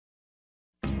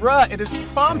Bruh, it is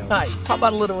prom night. How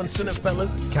about a little incentive,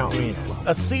 fellas? Count me in.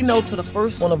 A C note to the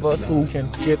first one of us who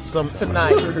can get some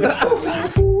tonight.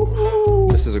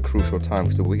 This is a crucial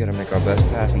time, so we gotta make our best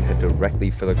pass and head directly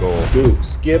for the goal. Dude,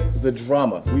 skip the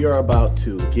drama. We are about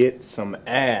to get some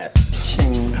ass.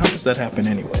 How does that happen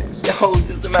anyways? Yo,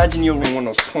 just imagine you're in one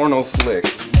of those porno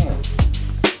flicks.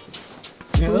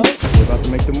 You know? We're about to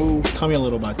make the move. Tell me a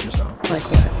little about yourself. Like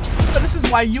that. But this is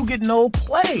why you get no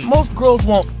play. Most girls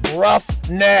want rough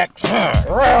necks.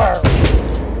 So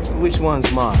which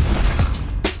one's Marcy?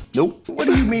 Nope. What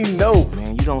do you mean, no?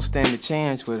 Man, you don't stand a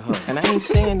chance with her. And I ain't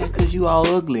saying it because you all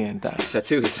ugly and that.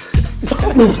 Tattoos.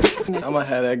 I'ma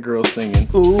have that girl singing,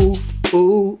 ooh,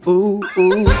 ooh, ooh,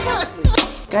 ooh.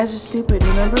 Guys are stupid,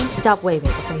 remember? Stop waving,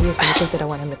 okay? He was gonna think that I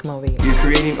want him to come over here. You're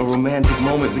creating a romantic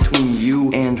moment between you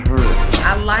and her.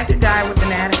 I like a guy with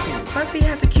an attitude. Plus, he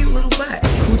has a cute little butt.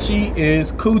 Coochie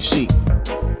is coochie.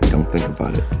 Don't think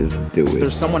about it, just do it.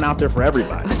 There's someone out there for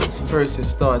everybody. First, it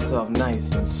starts off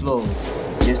nice and slow.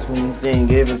 Just when you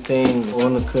think everything is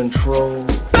under control,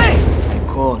 they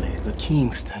call it the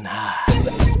Kingston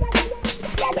High.